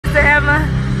Emma.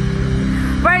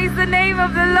 Praise the name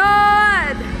of the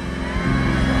Lord.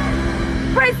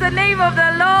 Praise the name of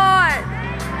the Lord.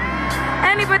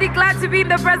 Anybody glad to be in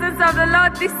the presence of the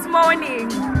Lord this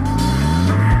morning?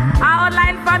 Our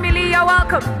online family, you're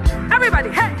welcome. Everybody,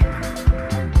 hey.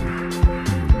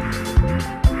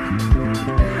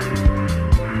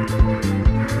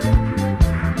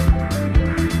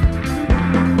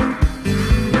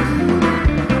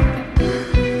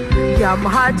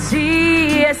 Yamhachi,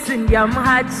 yes, and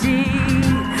Yamhachi.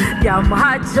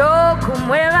 Yamhacho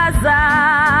kumwebaza.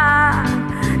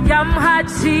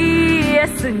 Yamhachi,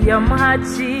 yes, and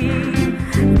Yamhachi.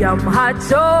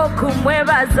 Yamhacho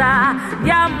kumwebaza.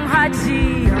 Yamhachi.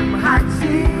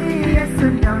 Yamhachi, yes,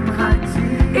 and Yamhachi.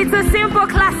 It's a simple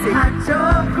classic. Yamhacho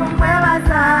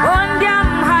kumwebaza. On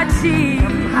Yamhachi.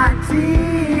 Yamhachi,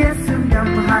 yes, and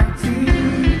Yamhachi.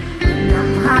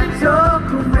 Yamhacho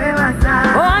kumwebaza.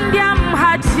 On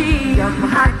Yamhachi.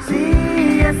 Yamhachi,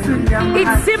 yes, and Yamhachi. It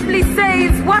simply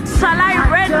says, what shall I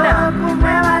render?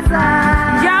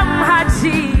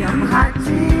 Yamhachi.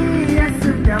 Yamhachi, yes,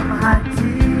 and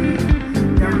Yamhachi.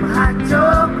 Yamhacho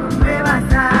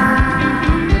kumwebaza.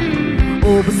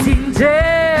 Obusinje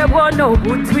bono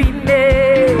butwine.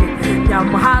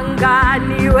 Yamhanga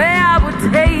niwe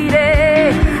abuteire.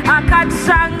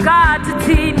 Akachanga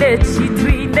tutine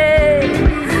chitwine.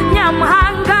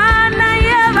 Yamhanga na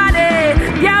yebare.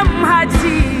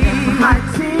 Yamhachi.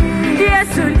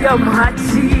 Yesu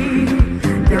Yamhachi.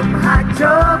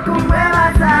 Yamhacho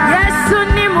kumwebaza. Yesu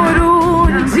ni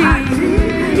murunji.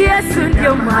 Yesu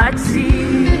Yamhachi.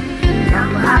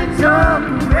 Yamhacho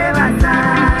kumwebaza.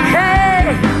 Hey,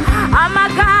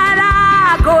 amagara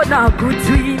gona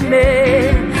kutwine.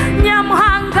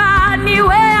 Nyamhanga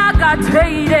niwe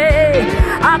agatweire.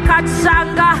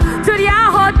 Akachanga turi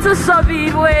aho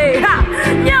tusobirwe.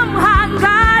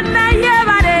 Nyamhanga na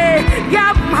yebare.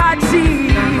 Yamhachi.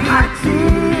 Yamhachi,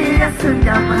 yes,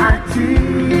 Yamhachi.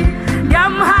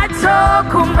 Yamhacho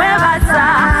kumwebaza.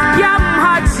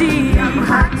 Yamhachi.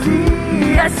 Yamhachi,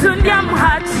 yes,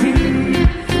 Yamhachi.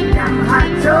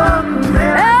 Yamhacho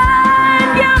kumwebaza.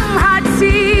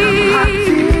 Yamhachi.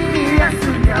 Yes,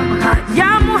 Yamhachi.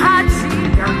 Yamhachi.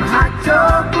 Yamhacho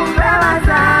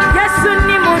kumwebaza. Yesu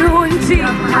ni murunji.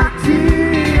 Yamhachi,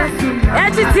 yes,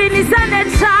 Yamhachi. Echitini sane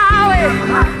chawe.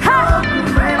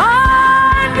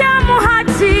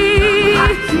 Yamhachi.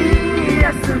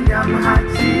 Yes,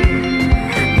 Yamhachi.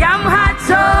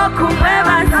 Yamhacho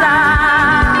kumwebaza.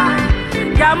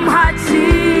 Yamhachi,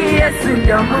 yes,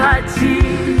 Yamhachi.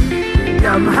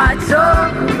 Yamhacho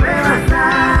kumwebaza.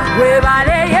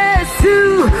 Webale Yesu,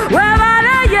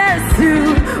 webale Yesu,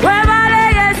 webale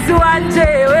Yesu anje,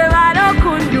 webale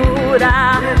kundura.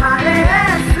 Webale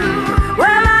Yesu,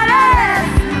 webale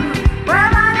Yesu,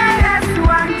 webale Yesu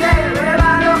anje,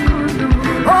 webale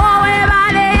kundura. Oh,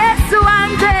 webale Yesu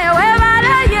anje,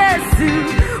 webale Yesu,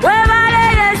 webale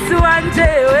Yesu anje,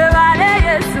 webale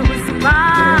Yesu musima.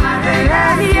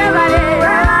 Webale, webale,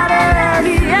 webale.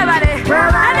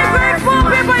 Any grateful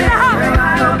people in the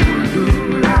house?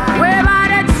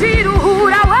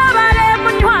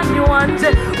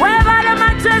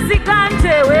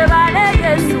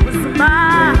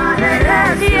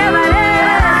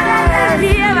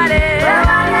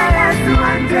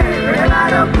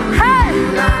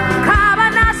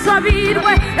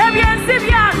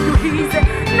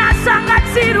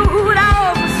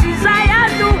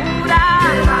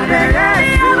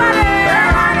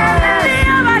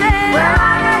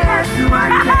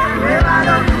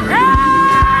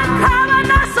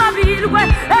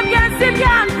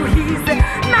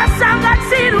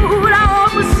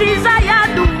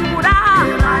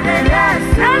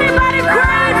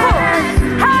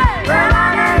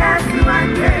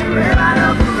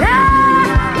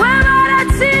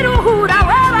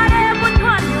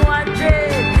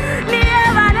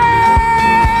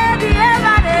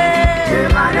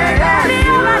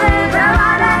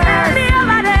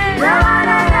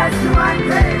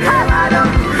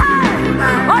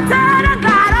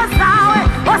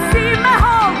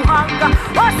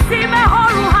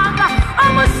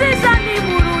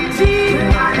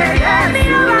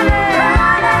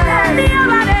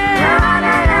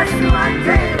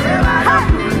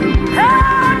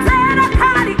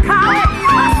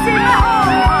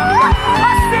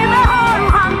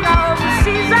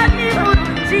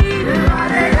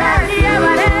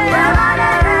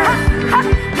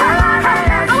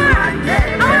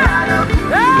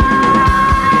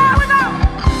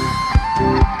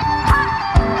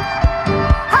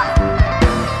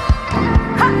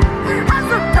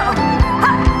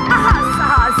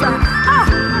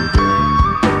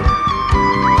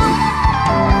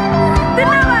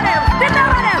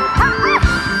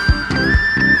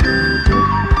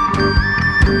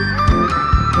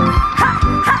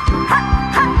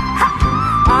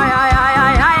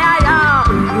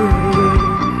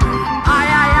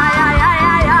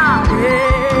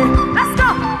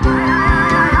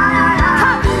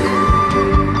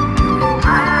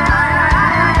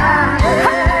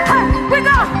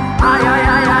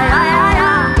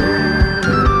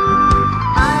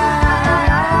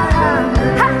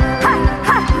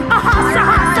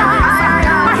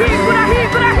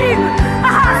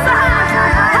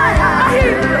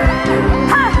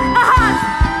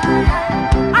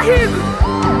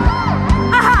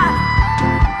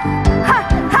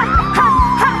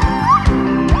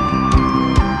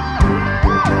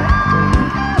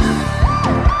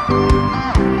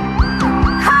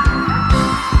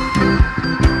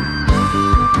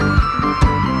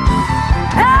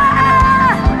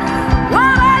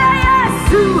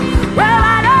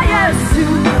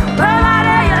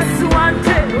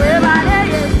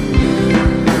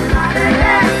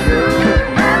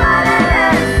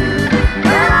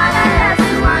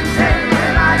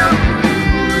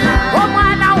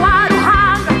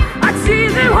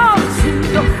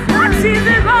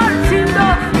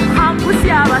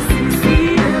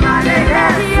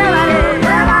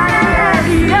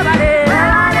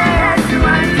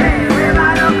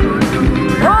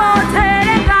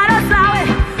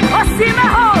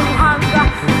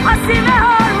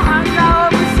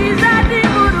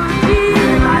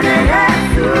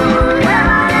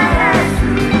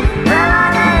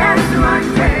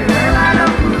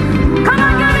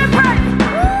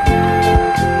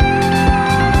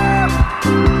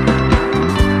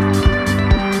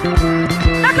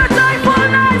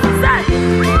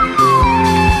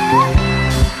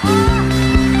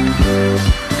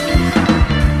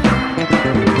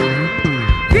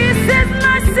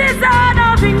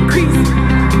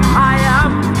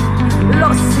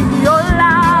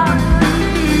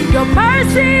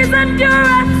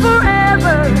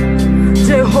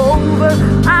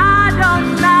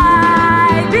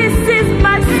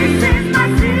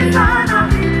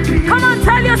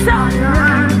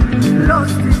 yourself.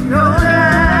 Lost in your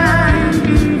love.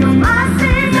 Your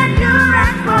mercy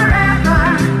endureth forever.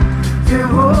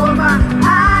 Jehovah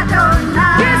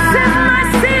Adonai. This is my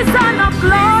season of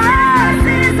glory.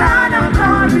 Season of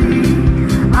glory.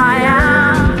 I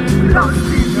am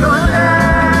Lost in your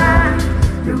love.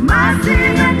 Your mercy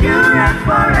endureth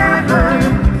forever.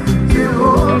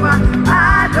 Jehovah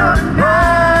Adonai.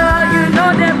 Oh, you know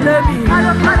they play me.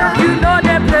 You know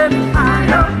they play me.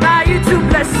 Now you to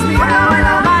bless me.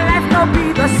 My life no be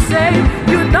the same.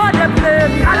 You know they play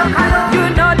me. You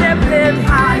know they play me.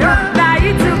 Now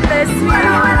you to bless me.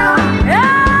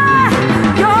 Yeah,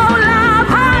 your love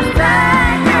has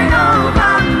taken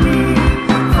over me.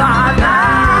 Father,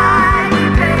 I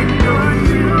depend on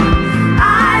you.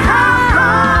 I have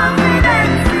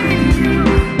confidence in you.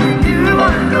 In you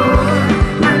alone.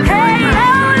 hey,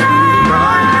 your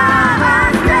love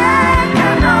has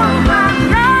taken over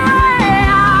me.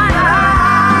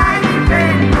 I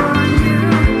depend on you.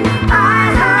 I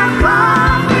have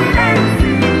confidence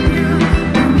in you.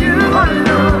 In you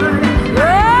alone.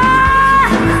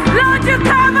 Lord, you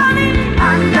cover me.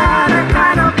 Under the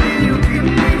canopy, you give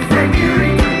me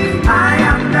security. I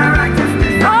am the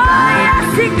righteousness of Oh, God. yes,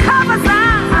 He covers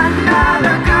us. Under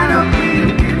the canopy, you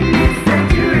give me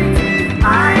security.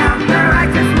 I am the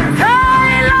righteousness of God.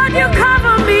 Hey, Lord, you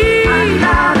cover me.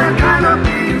 Under the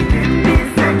canopy, you give me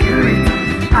security.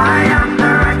 I am the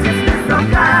righteousness of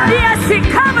God. Yes, He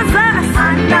covers us.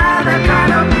 Under the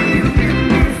canopy, you give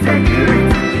me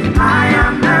security. I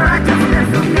am the righteousness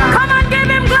of God. Come on, give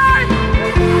Him glory.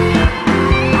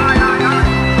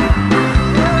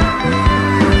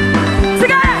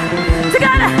 Together,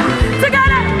 together,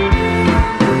 together.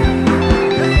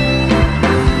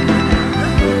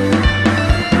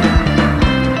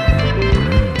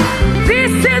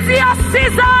 This is your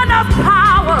season of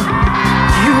power.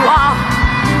 You are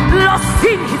lost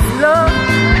in His love.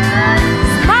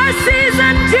 His mercies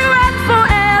endure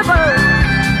forever.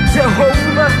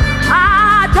 Jehovah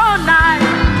Adonai.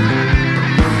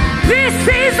 This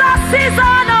is a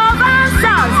season of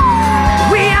answers.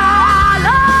 We are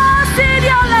lost in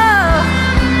your love.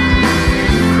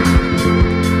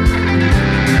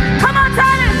 Come on,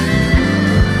 tell it.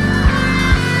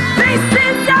 This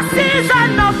is your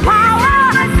season of power.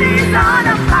 Season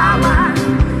of power.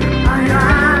 I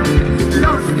am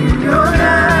lost in your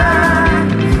love.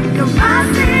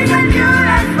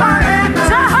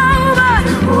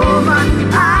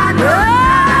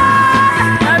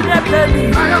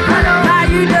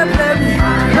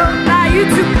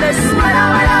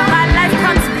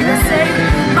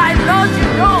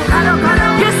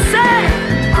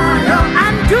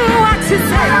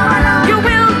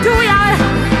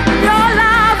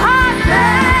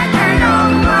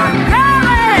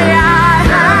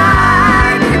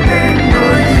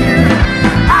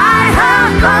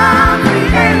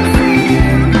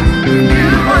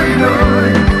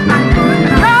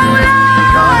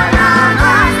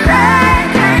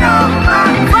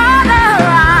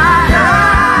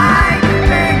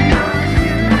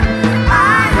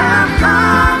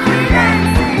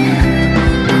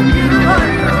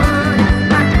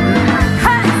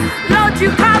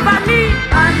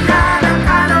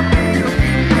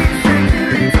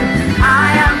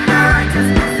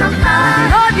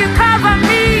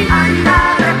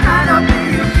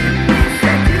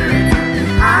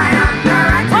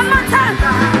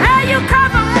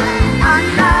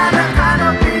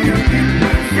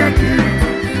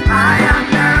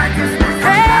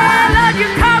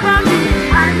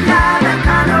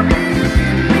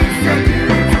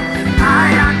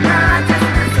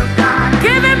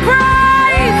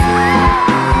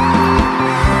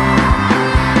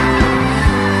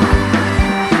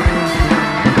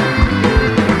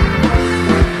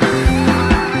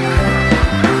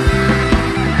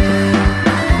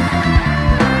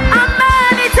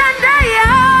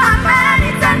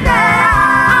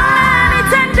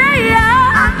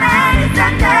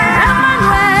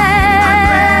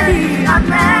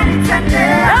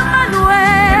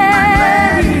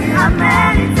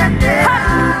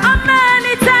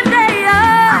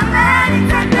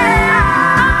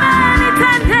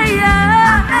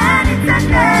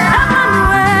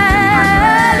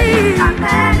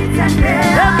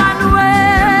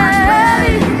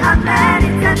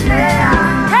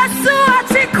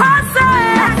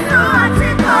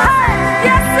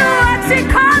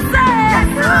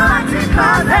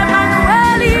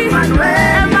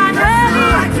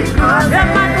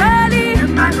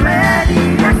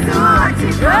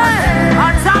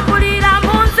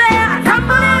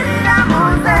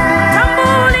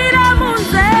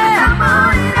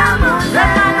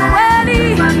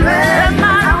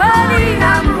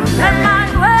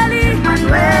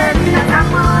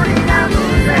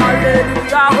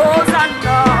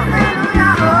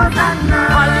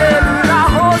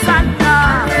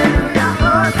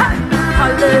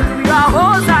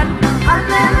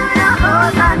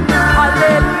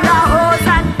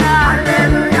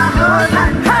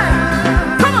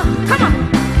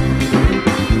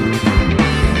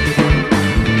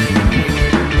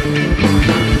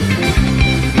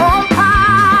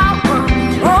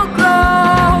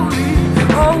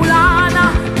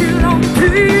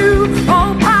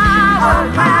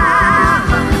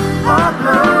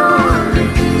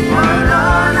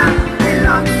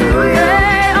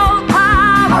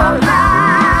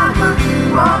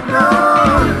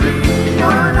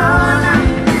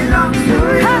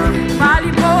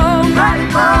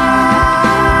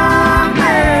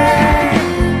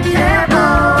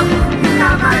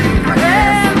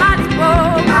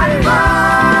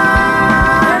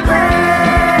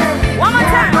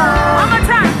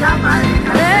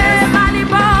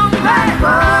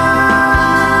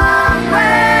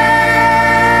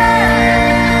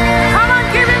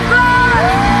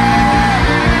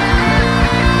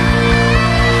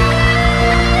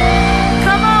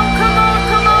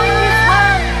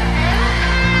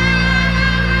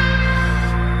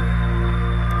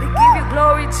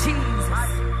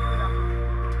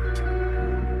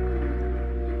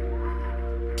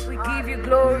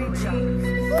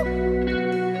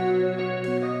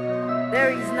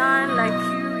 There is none like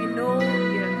you in all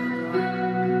the earth.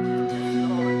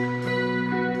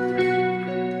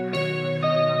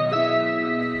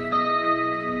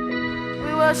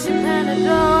 We worship and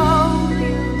adore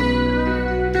you.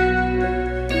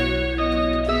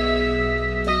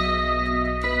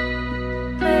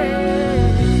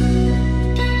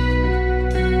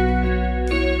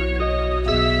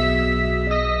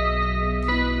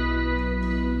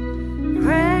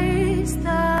 Praise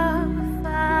the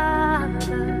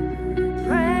Father,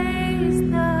 praise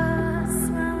the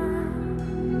Son,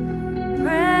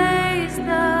 praise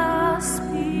the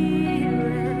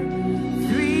Spirit,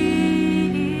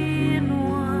 three in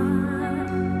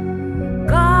one.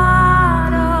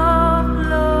 God of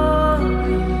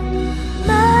glory,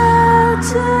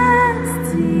 majesty,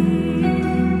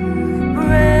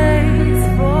 praise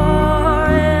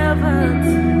forever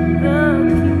to the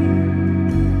King.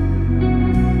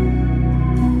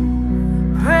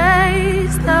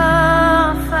 Praise the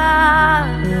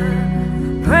Father,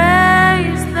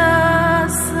 praise the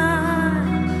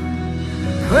Son,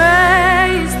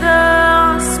 praise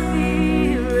the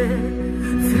Spirit,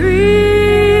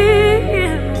 three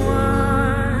in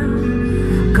one.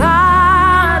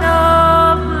 God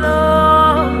of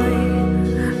glory,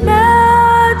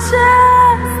 majesty,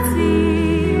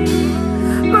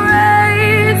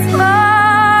 praise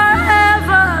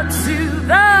forever to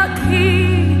the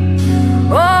King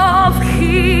of kings.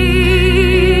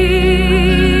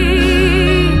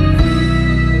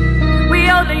 We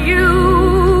honor you,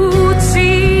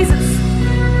 Jesus.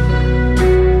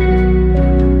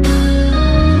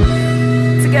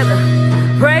 Together,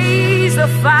 praise the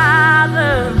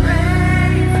Father,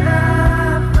 praise the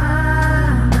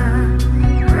Father,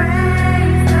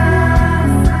 praise the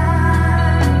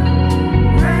Son,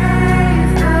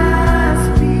 praise the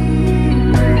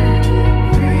Spirit,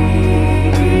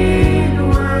 three in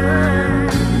one.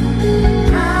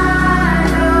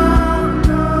 God of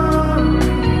glory,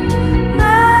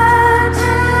 majesty,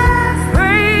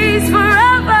 praise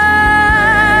forever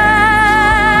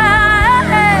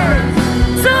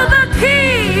to the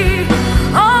King.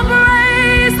 Oh,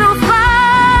 praise the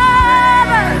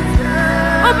Father.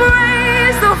 Oh,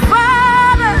 praise the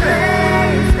Father.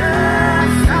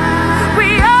 We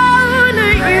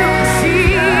honor you,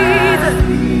 Jesus.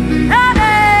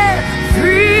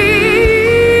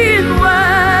 Three in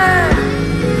one.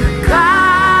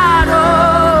 God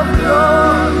of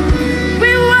glory.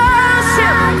 We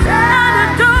worship and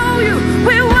adore you.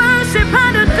 We worship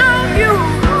and adore you.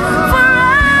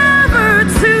 Forever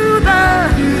to the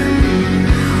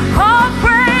oh,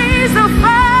 praise the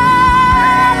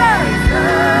Father.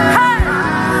 Hey,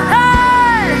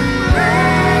 hey.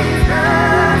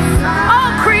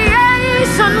 All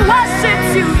creation worships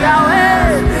you,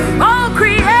 Yahweh. All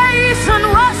creation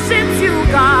worships you,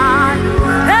 God.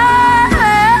 Hey,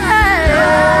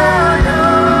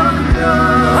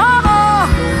 oh,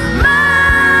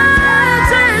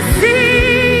 majesty,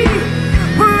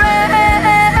 praise.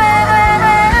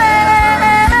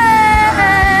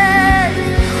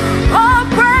 Oh,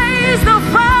 praise the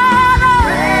Father.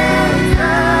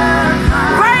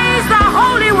 Praise the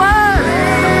Holy Word.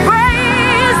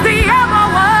 Praise the ever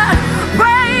Word.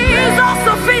 Praise all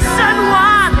sufficient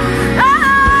one.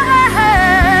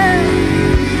 Hey.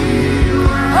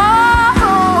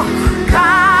 Oh,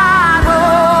 God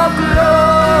of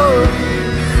glory,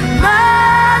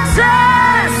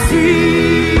 majesty,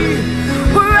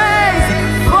 praise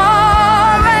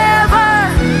forever.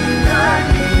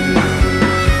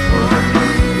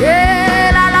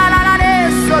 Yeah, la la la la,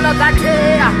 solo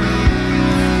gatea.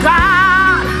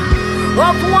 God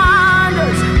of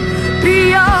wonders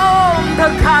beyond the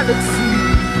galaxy.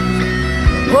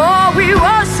 Oh, we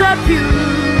worship you.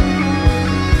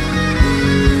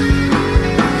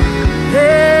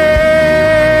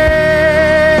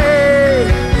 Hey,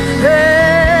 hey,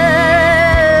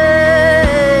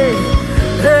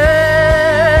 hey.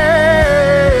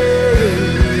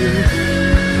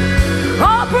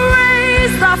 Oh,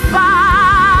 praise the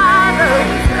Father.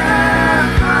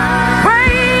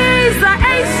 Praise the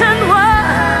ancient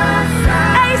word,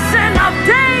 ancient of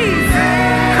days.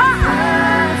 Ha.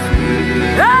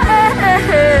 Hey, hey,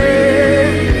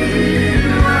 hey.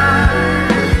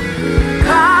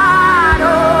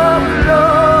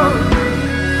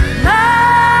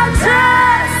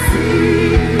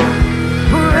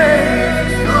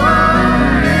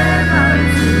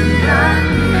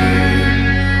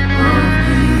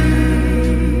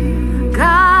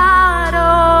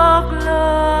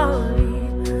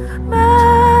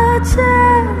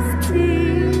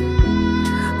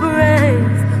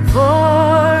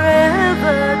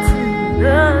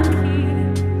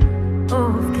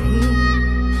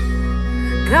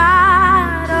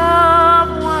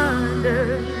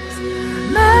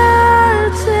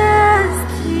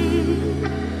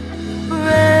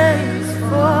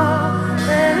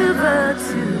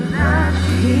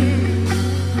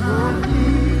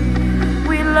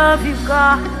 love you,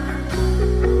 God.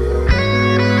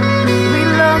 We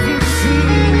love you,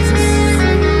 Jesus.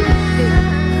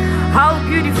 How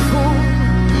beautiful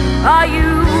are you,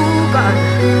 God?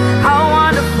 How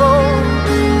wonderful.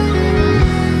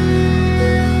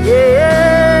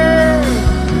 Yeah.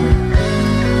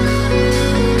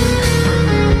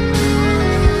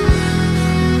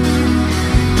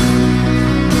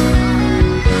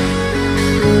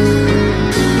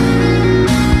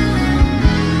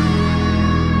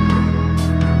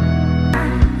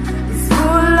 It's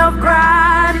full of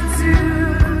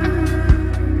gratitude.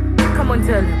 Come on,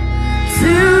 tell him.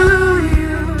 To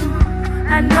you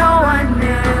and no one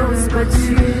else but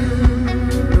you.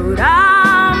 Lord,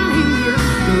 I'm here.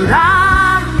 Lord,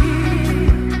 I'm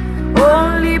here.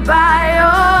 Only by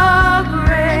your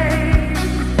grace.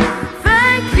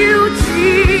 Thank you,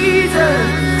 Jesus,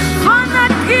 for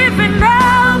not giving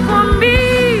up on me.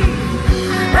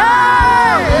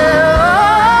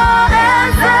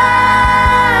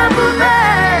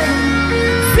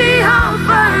 See how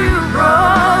far you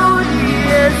brought me.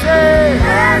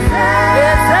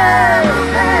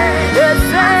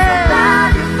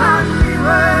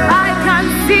 I can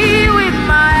see with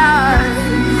my eyes.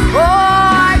 Oh,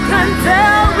 I can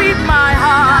tell with my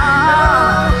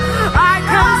heart. I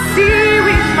can see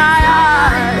with my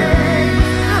eyes.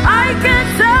 I can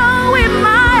tell with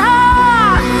my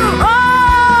heart.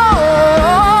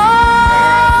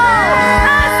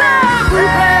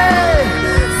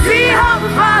 See how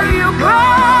far you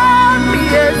brought me.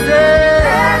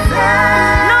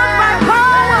 Not by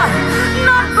power,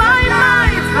 not by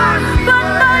might, but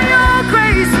by your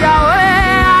grace,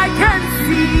 Yahweh. I can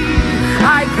see, I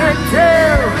can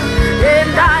tell,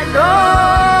 and I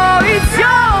know it's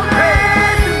your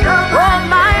grace, all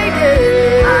my days.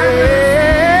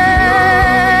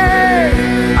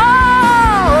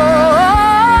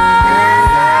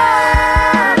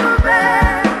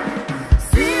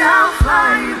 See how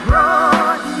far you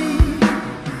brought me.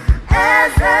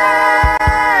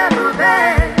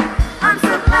 I'm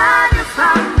so glad you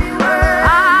found me worth. I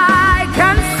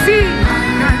can see.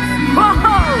 Oh,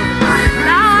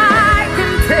 now I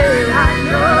can tell. I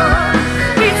know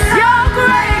it's your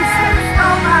grace.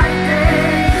 All my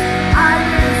days I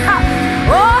will come.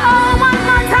 Oh, one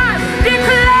more time,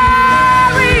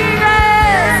 declaring it.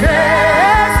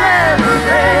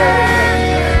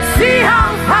 See how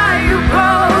far you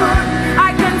go. I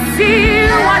can see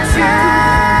what you do.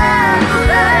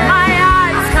 My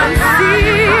eyes can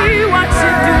see what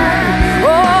you do.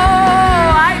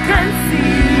 Oh, I can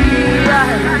see. I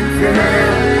can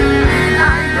tell. And I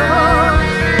know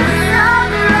your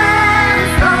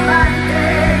grace all my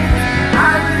days. I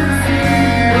will see.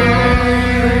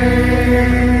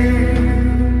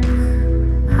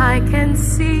 I can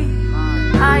see.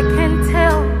 I can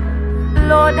tell.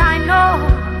 Lord, I know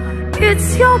it's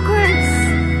your grace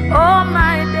all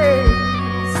my days.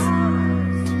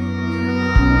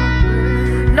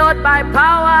 Not by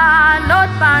power, not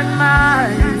by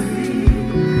might.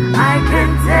 I can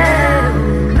tell,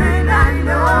 and I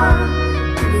know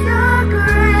it's your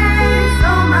grace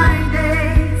all my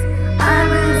days. I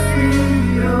will see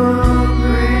your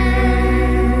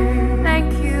grace. Thank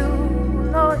you,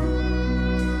 Lord.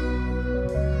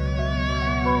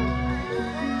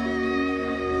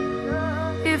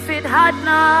 If it had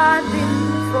not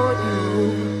been for you,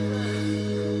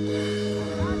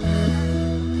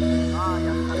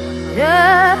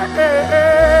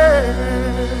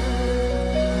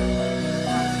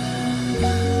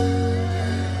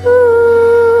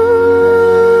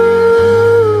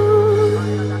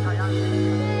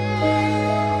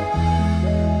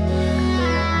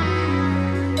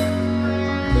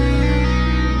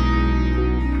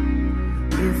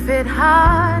 if it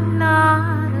had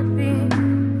not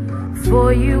been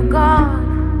for you, God,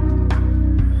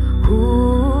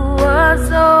 who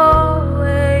was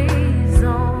always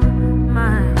on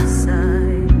my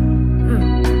side,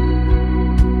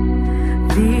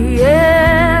 the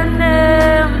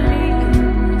enemy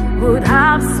would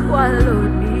have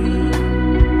swallowed me.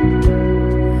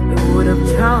 It would have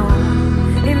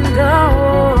drowned in the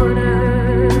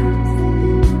waters,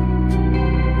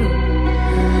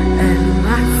 and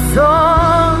my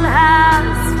soul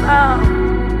has found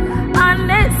an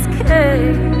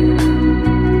escape,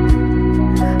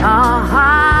 a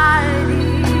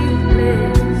hiding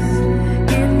place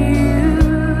in you.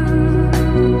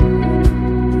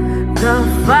 The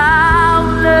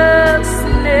foulest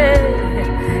snare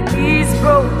is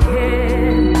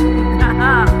broken.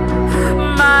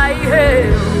 My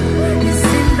help is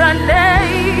in the name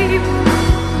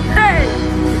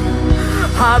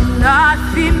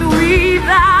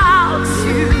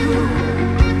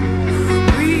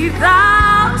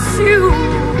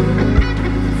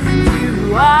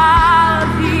You are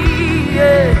the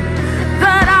air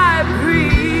that I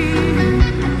breathe.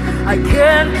 I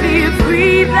can't live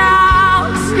without